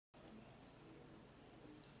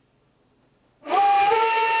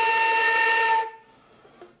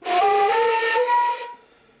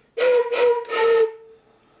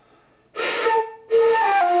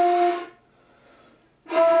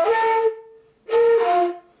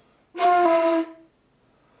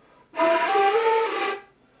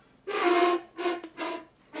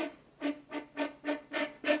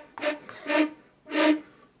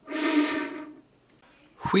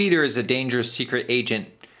Queeter is a dangerous secret agent,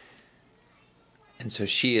 and so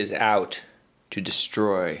she is out to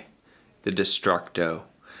destroy the Destructo.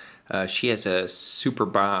 She has a super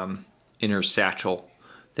bomb in her satchel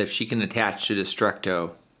that if she can attach to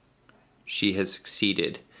Destructo, she has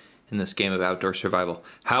succeeded in this game of outdoor survival.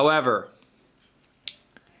 However,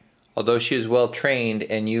 although she is well trained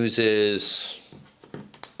and uses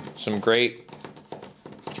some great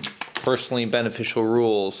personally beneficial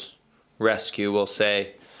rules, rescue we'll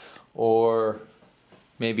say, or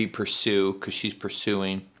maybe pursue, because she's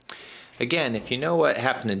pursuing. Again, if you know what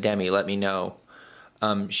happened to Demi, let me know.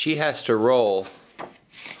 She has to roll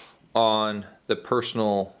on the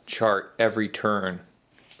personal chart every turn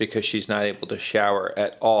because she's not able to shower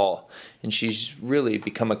at all. And she's really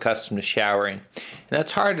become accustomed to showering. And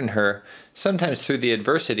that's hard on her. Sometimes through the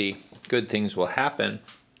adversity, good things will happen.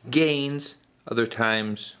 Gains, other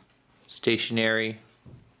times stationary,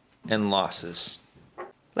 and losses.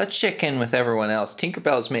 Let's check in with everyone else.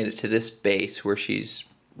 Tinkerbell's made it to this base where she's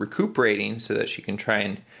recuperating so that she can try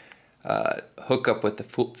and hook up with the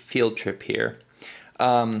field trip here.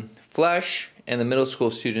 Flush and the middle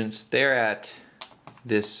school students, they're at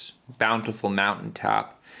this bountiful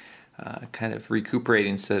mountaintop, kind of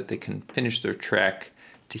recuperating so that they can finish their trek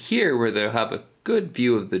to here where they'll have a good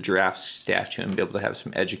view of the giraffe statue and be able to have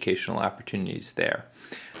some educational opportunities there.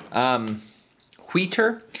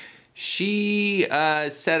 Wheater, she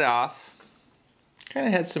set off, kind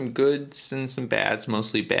of had some goods and some bads,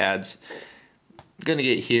 mostly bads. Gonna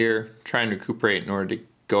get here, try and recuperate in order to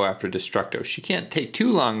go after Destructo. She can't take too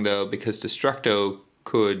long though because Destructo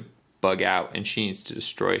could bug out and she needs to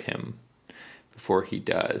destroy him before he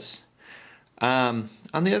does. On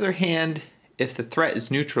the other hand, if the threat is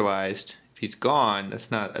neutralized, if he's gone, that's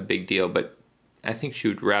not a big deal, but I think she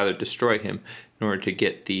would rather destroy him in order to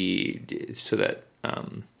get so that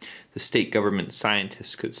the state government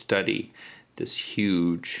scientists could study this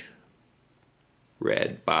huge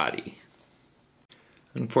red body.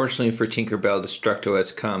 Unfortunately for Tinkerbell, Destructo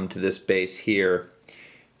has come to this base here.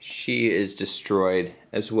 She is destroyed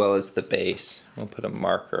as well as the base. We'll put a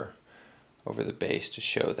marker over the base to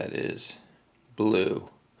show that it is blue.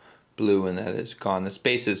 Blue and that is gone. This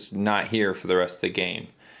base is not here for the rest of the game.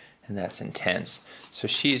 And that's intense. So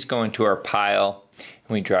she's going to our pile and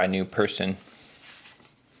we draw a new person.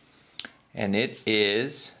 And it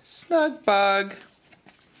is Snugbug.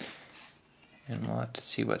 And we'll have to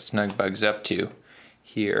see what Snugbug's up to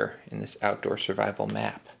here in this outdoor survival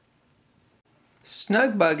map.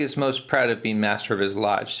 Snugbug is most proud of being master of his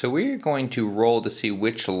lodge, so we're going to roll to see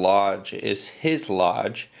which lodge is his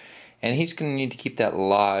lodge, and he's going to need to keep that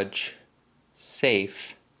lodge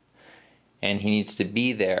safe, and he needs to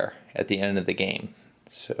be there at the end of the game.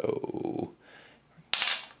 So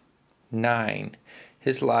 9.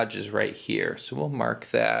 His lodge is right here, so we'll mark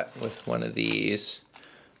that with one of these.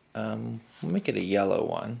 We'll make it a yellow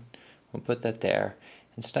one. We'll put that there.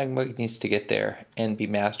 And Snugbug needs to get there and be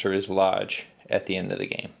master of his lodge at the end of the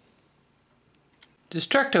game.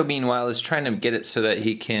 Destructo, meanwhile, is trying to get it so that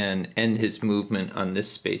he can end his movement on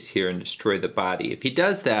this space here and destroy the body. If he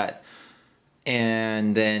does that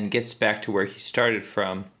and then gets back to where he started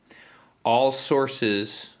from, all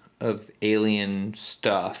sources of alien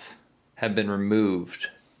stuff have been removed.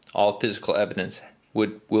 All physical evidence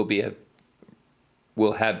will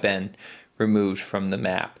have been removed from the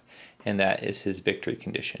map. And that is his victory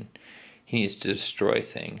condition. He needs to destroy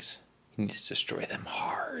things. He needs to destroy them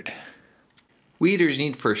hard. Wheater's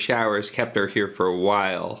need for a shower has kept her here for a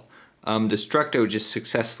while. Destructo just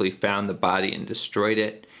successfully found the body and destroyed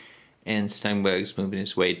it. And Snugbug's moving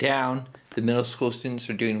his way down. The middle school students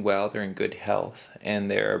are doing well. They're in good health. And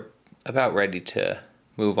they're about ready to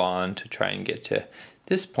move on to try and get to...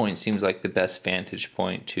 This point seems like the best vantage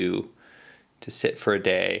point to sit for a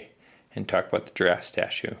day and talk about the giraffe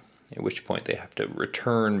statue. At which point they have to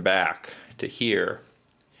return back to here,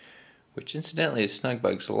 which incidentally is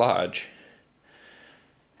Snugbug's lodge,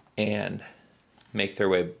 and make their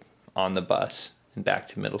way on the bus and back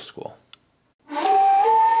to middle school.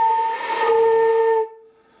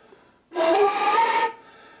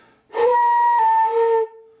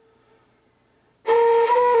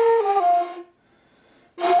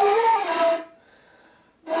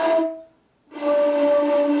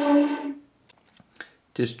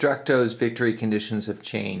 Destructo's victory conditions have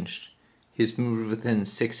changed. He's moved within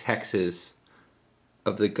 6 hexes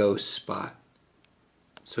of the ghost spot.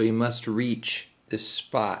 So he must reach this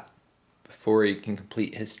spot before he can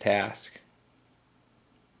complete his task,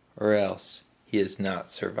 or else he has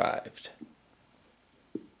not survived.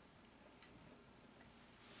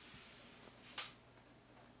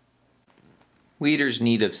 Weeder's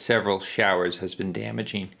need of several showers has been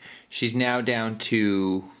damaging. She's now down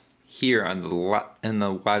to here on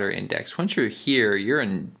the water index. Once you're here, you're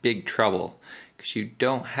in big trouble because you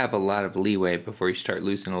don't have a lot of leeway before you start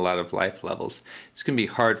losing a lot of life levels. It's going to be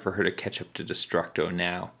hard for her to catch up to Destructo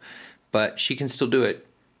now, but she can still do it.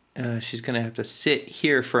 She's going to have to sit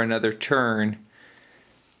here for another turn,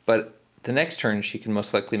 but the next turn she can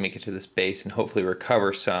most likely make it to this base and hopefully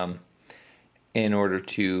recover some in order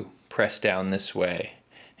to press down this way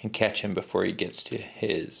and catch him before he gets to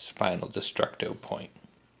his final Destructo point.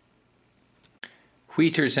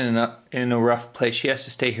 Wheater's in a rough place. She has to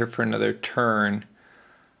stay here for another turn.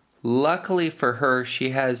 Luckily for her,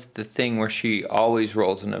 she has the thing where she always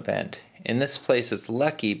rolls an event. And this place is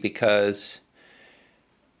lucky because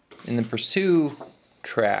in the pursue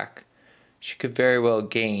track, she could very well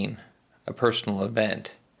gain a personal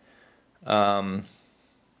event.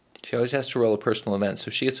 She always has to roll a personal event. So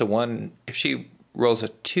if she gets a 1, if she rolls a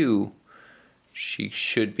 2, she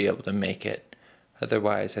should be able to make it.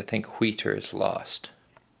 Otherwise, I think Wheater is lost.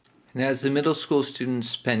 And as the middle school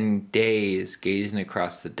students spend days gazing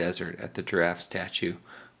across the desert at the giraffe statue,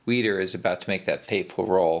 Wheater is about to make that fateful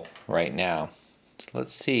roll right now. So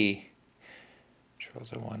let's see. She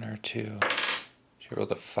rolls a 1 or 2. She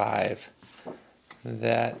rolled a 5.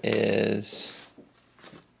 That is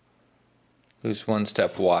lose 1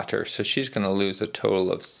 step water. So she's going to lose a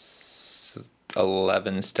total of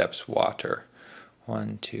 11 steps water.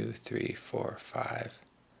 1, 2, 3, 4, 5.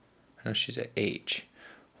 No, she's at H.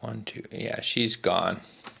 1, 2. Yeah, she's gone.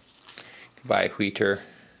 Goodbye, Wheater.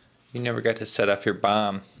 You never got to set off your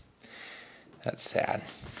bomb. That's sad.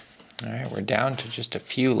 All right, we're down to just a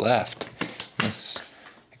few left in this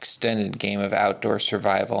extended game of outdoor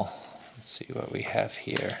survival. Let's see what we have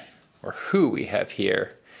here, or who we have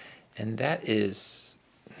here. And that is,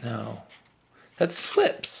 no, that's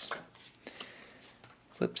Flips.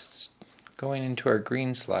 Flips is going into our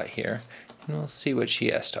green slot here, and we'll see what she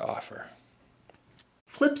has to offer.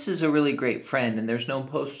 Flips is a really great friend, and there's no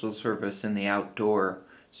postal service in the outdoor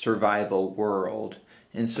survival world.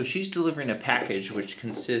 And so she's delivering a package which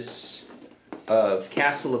consists of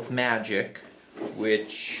Castle of Magic,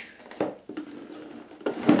 which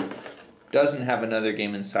doesn't have another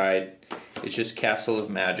game inside. It's just Castle of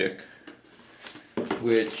Magic,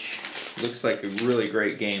 which looks like a really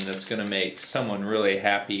great game that's going to make someone really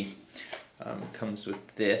happy. Comes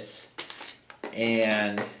with this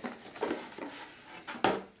and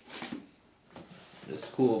this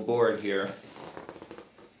cool board here.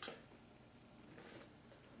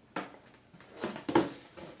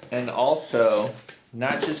 And also,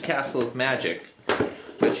 not just Castle of Magic,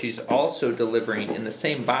 but she's also delivering in the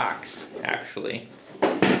same box, actually,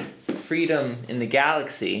 Freedom in the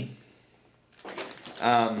Galaxy,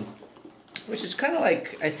 which is kind of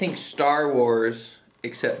like, I think, Star Wars,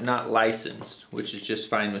 except not licensed, which is just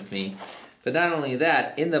fine with me. But not only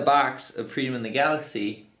that, in the box of Freedom in the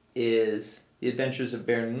Galaxy is The Adventures of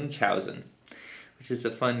Baron Munchausen, which is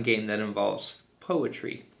a fun game that involves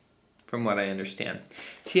poetry, from what I understand.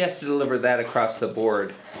 She has to deliver that across the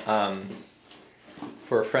board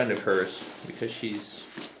for a friend of hers because she's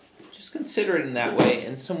just considerate in that way,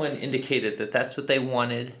 and someone indicated that that's what they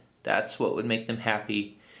wanted, that's what would make them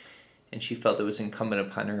happy, and she felt it was incumbent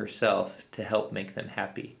upon herself to help make them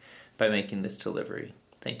happy by making this delivery.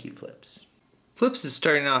 Thank you, Flips. Flips is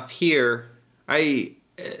starting off here.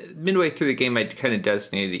 Midway through the game, I kind of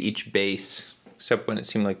designated each base, except when it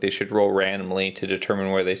seemed like they should roll randomly to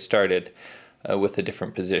determine where they started with a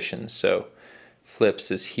different position. So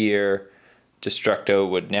Flips is here, Destructo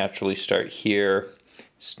would naturally start here,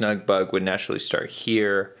 Snugbug would naturally start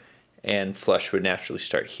here, and Flush would naturally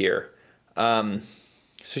start here.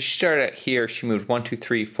 So she started at here. She moved 1, 2,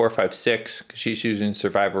 3, 4, 5, 6 because she's using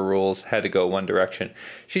survivor rules, had to go one direction.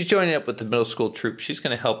 She's joining up with the middle school troop. She's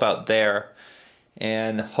going to help out there.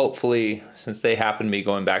 And hopefully, since they happen to be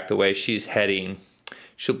going back the way she's heading,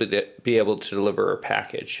 she'll be able to deliver her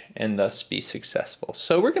package and thus be successful.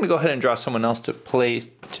 So we're going to go ahead and draw someone else to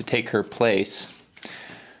take her place.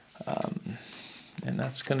 And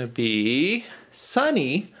that's going to be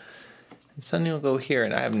Sunny. And Sunny will go here,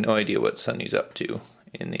 and I have no idea what Sunny's up to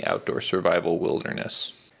in the outdoor survival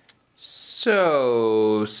wilderness.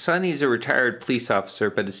 So, Sunny's a retired police officer,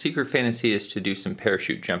 but his secret fantasy is to do some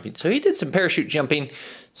parachute jumping. So he did some parachute jumping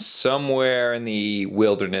somewhere in the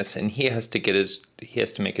wilderness, and he has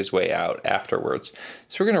to make his way out afterwards.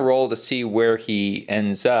 So we're going to roll to see where he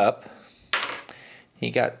ends up. He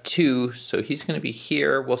got 2, so he's going to be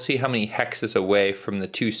here. We'll see how many hexes away from the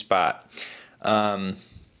 2 spot,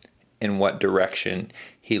 in what direction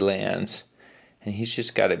he lands. And he's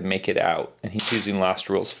just got to make it out. And he's using Lost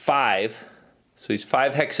Rules 5. So he's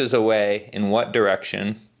 5 hexes away in what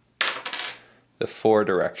direction? The 4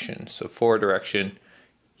 direction. So 4 direction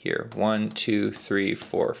here. 1, 2, 3,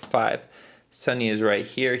 4, 5. Sunny is right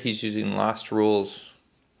here. He's using lost rules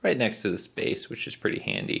right next to the space, which is pretty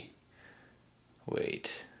handy.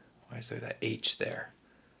 Wait, why is there that H there?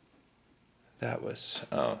 That was,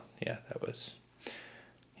 oh yeah, that was,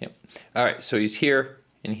 yep. All right, so he's here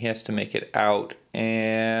and he has to make it out,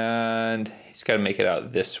 and he's got to make it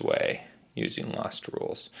out this way using lost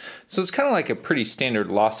rules. So it's kind of like a pretty standard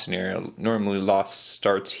lost scenario. Normally lost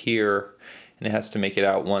starts here and it has to make it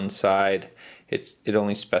out one side. It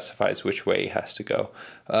only specifies which way he has to go.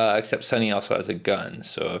 Except Sunny also has a gun,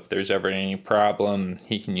 so if there's ever any problem,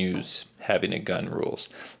 he can use having a gun rules.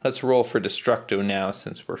 Let's roll for Destructo now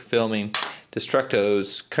since we're filming.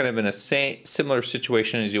 Destructo's kind of in a similar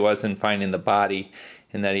situation as he was in Finding the Body,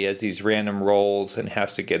 in that he has these random rolls and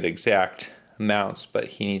has to get exact amounts, but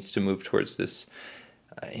he needs to move towards this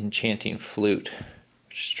enchanting flute,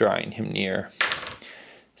 which is drawing him near.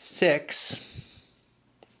 6.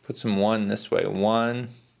 Put some 1 this way. 1,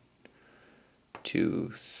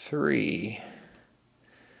 2, 3.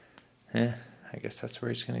 I guess that's where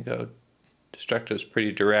he's going to go. Destructo's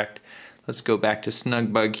pretty direct. Let's go back to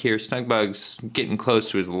Snugbug here. Snugbug's getting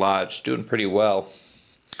close to his lodge, doing pretty well.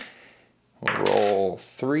 We'll roll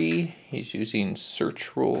 3. He's using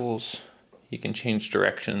search rules. You can change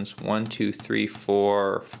directions. 1, 2, 3,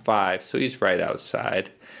 4, 5. So he's right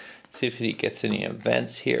outside. See if he gets any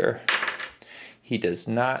events here. He does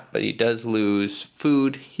not, but he does lose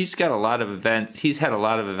food. He's got a lot of events. He's had a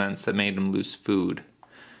lot of events that made him lose food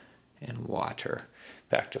and water.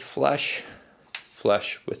 Back to Flush.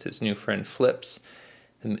 Flush with his new friend Flips.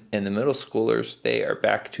 And the middle schoolers, they are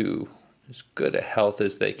back to as good a health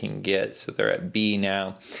as they can get. So they're at B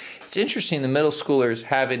now. It's interesting, the middle schoolers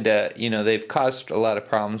having to, they've caused a lot of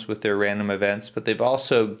problems with their random events, but they've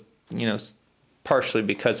also, partially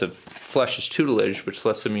because of Flush's tutelage, which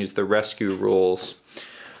lets them use the rescue rules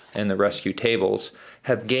and the rescue tables,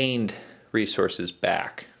 have gained resources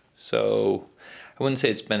back. So I wouldn't say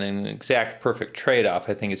it's been an exact perfect trade-off.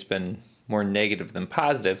 I think it's been more negative than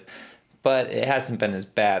positive, but it hasn't been as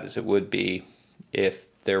bad as it would be if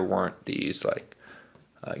there weren't these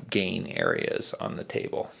gain areas on the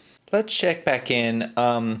table. Let's check back in.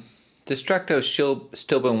 Destructo's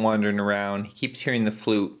still been wandering around. He keeps hearing the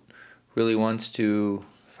flute. Really wants to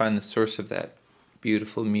find the source of that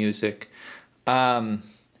beautiful music.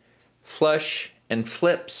 Flush and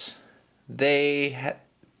Flips, they,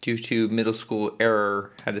 due to middle school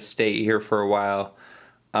error, had to stay here for a while.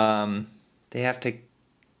 They have to,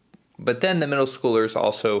 but then the middle schoolers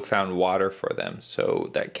also found water for them, so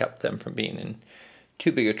that kept them from being in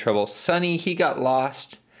too big of trouble. Sunny, he got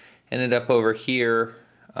lost, ended up over here.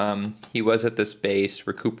 He was at this base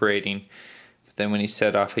recuperating. Then when he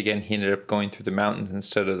set off again, he ended up going through the mountains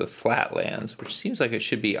instead of the flatlands, which seems like it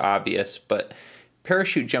should be obvious, but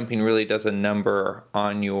parachute jumping really does a number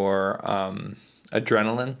on your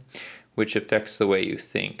adrenaline, which affects the way you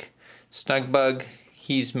think. Snugbug,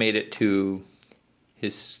 he's made it to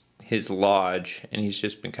his lodge, and he's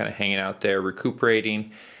just been kind of hanging out there,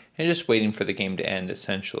 recuperating, and just waiting for the game to end,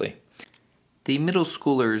 essentially. The middle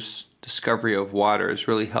schoolers' discovery of water has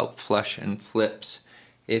really helped Flush and Flips.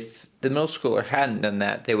 If the middle schooler hadn't done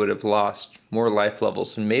that, they would have lost more life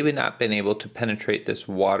levels and maybe not been able to penetrate this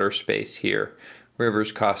water space here.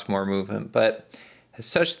 Rivers cost more movement, but as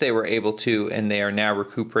such they were able to, and they are now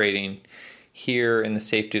recuperating here in the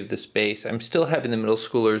safety of the space. I'm still having the middle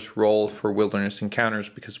schoolers roll for wilderness encounters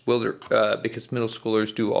because middle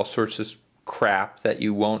schoolers do all sorts of crap that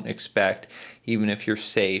you won't expect, even if you're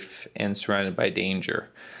safe and surrounded by danger.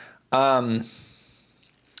 Snugbug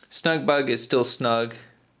is still snug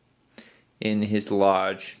in his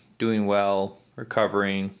lodge, doing well,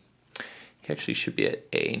 recovering. He actually should be at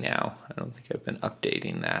A now. I don't think I've been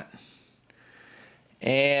updating that.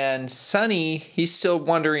 And Sunny, he's still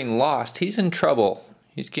wandering lost. He's in trouble.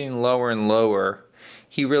 He's getting lower and lower.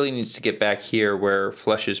 He really needs to get back here where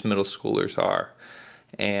Flush's middle schoolers are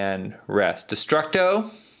and rest. Destructo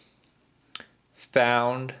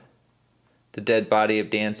found the dead body of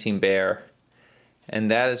Dancing Bear, and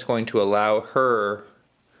that is going to allow her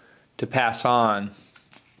to pass on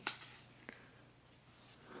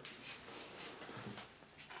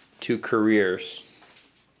to careers.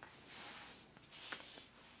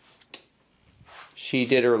 She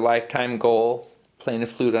did her lifetime goal, playing a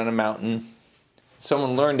flute on a mountain.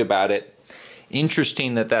 Someone learned about it.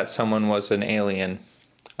 Interesting that someone was an alien.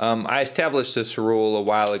 I established this rule a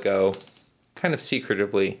while ago, kind of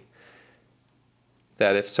secretively,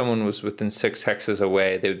 that if someone was within 6 hexes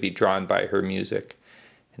away, they would be drawn by her music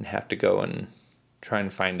and have to go and trying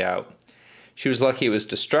to find out. She was lucky it was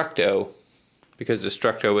Destructo, because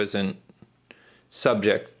Destructo isn't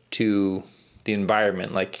subject to the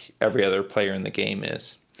environment like every other player in the game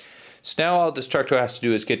is. So now all Destructo has to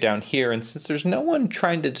do is get down here, and since there's no one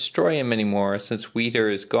trying to destroy him anymore, since Weeder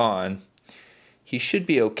is gone, he should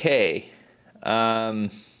be okay. But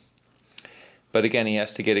again, he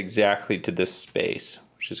has to get exactly to this space,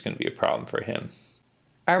 which is going to be a problem for him.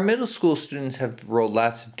 Our middle school students have rolled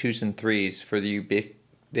lots of 2s and 3s for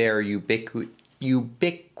their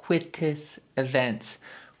ubiquitous events,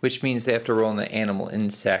 which means they have to roll in the animal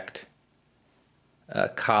insect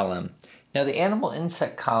column. Now the animal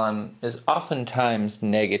insect column is oftentimes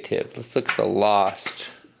negative. Let's look at the lost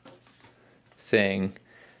thing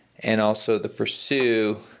and also the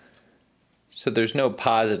pursue. So there's no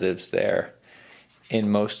positives there in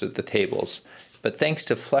most of the tables. But thanks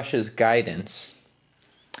to Flush's guidance,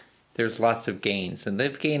 there's lots of gains, and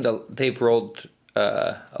they've rolled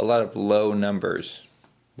a lot of low numbers,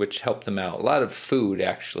 which help them out. A lot of food,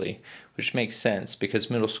 actually, which makes sense because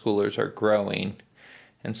middle schoolers are growing,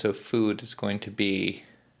 and so food is going to be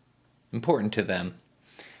important to them.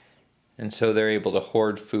 And so they're able to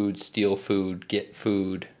hoard food, steal food, get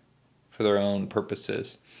food for their own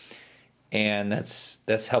purposes. And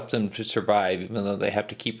that's helped them to survive, even though they have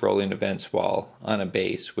to keep rolling events while on a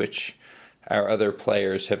base, which our other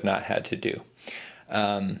players have not had to do.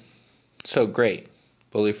 So great.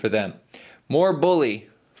 Bully for them. More bully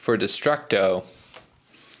for Destructo,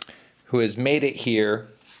 who has made it here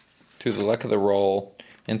through the luck of the roll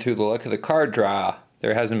and through the luck of the card draw.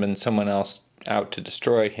 There hasn't been someone else out to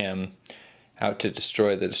destroy him, out to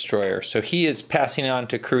destroy the destroyer. So he is passing on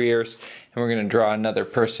to careers, and we're going to draw another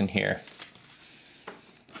person here.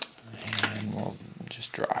 And we'll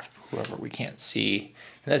just draw whoever we can't see.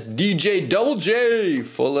 And that's DJ Double J,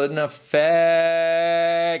 full in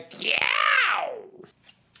effect. Yeah!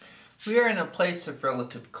 We are in a place of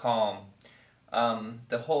relative calm.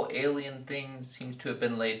 The whole alien thing seems to have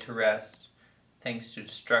been laid to rest, thanks to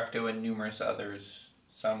Destructo and numerous others,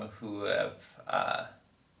 some who have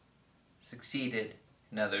succeeded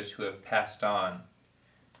and others who have passed on.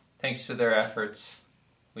 Thanks to their efforts,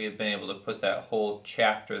 we have been able to put that whole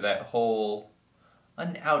chapter, that whole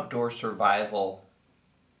an outdoor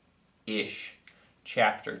survival-ish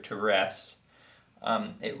chapter to rest.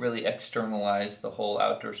 It really externalized the whole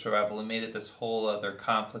outdoor survival and made it this whole other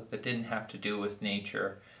conflict that didn't have to do with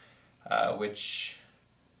nature, which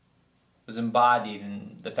was embodied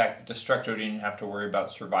in the fact that Destructo didn't have to worry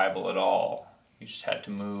about survival at all. You just had to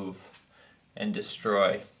move and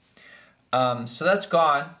destroy. So that's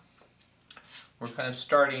gone. We're kind of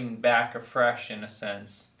starting back afresh in a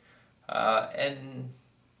sense. And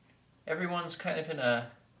everyone's kind of in a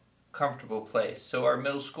comfortable place. So our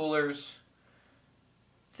middle schoolers,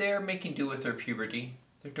 they're making do with their puberty.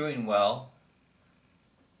 They're doing well,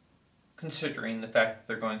 considering the fact that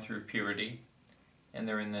they're going through puberty and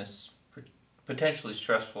they're in this potentially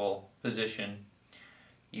stressful position,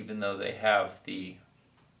 even though they have the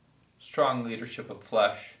strong leadership of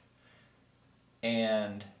Flush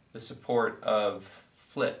and the support of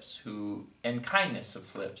Flips, and kindness of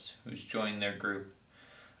Flips, who's joined their group.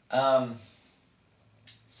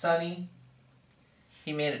 Sonny,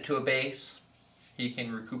 he made it to a base. He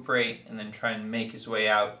can recuperate and then try and make his way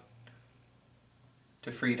out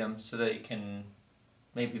to freedom so that he can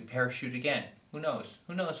maybe parachute again. Who knows?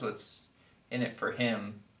 Who knows what's in it for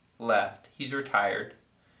him left? He's retired.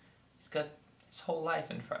 He's got his whole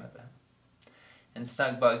life in front of him. And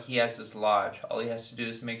Snugbug, he has his lodge. All he has to do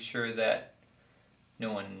is make sure that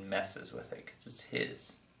no one messes with it, because it's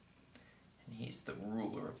his. And he's the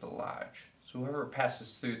ruler of the lodge. So whoever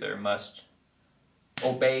passes through there must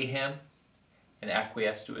obey him and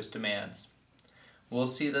acquiesce to his demands. We'll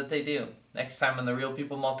see that they do. Next time on the Real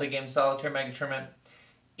People Multi-Game Solitaire Mega Tournament,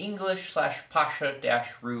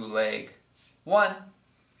 English/Pasha-Roo Leg 1,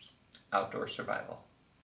 Outdoor Survival.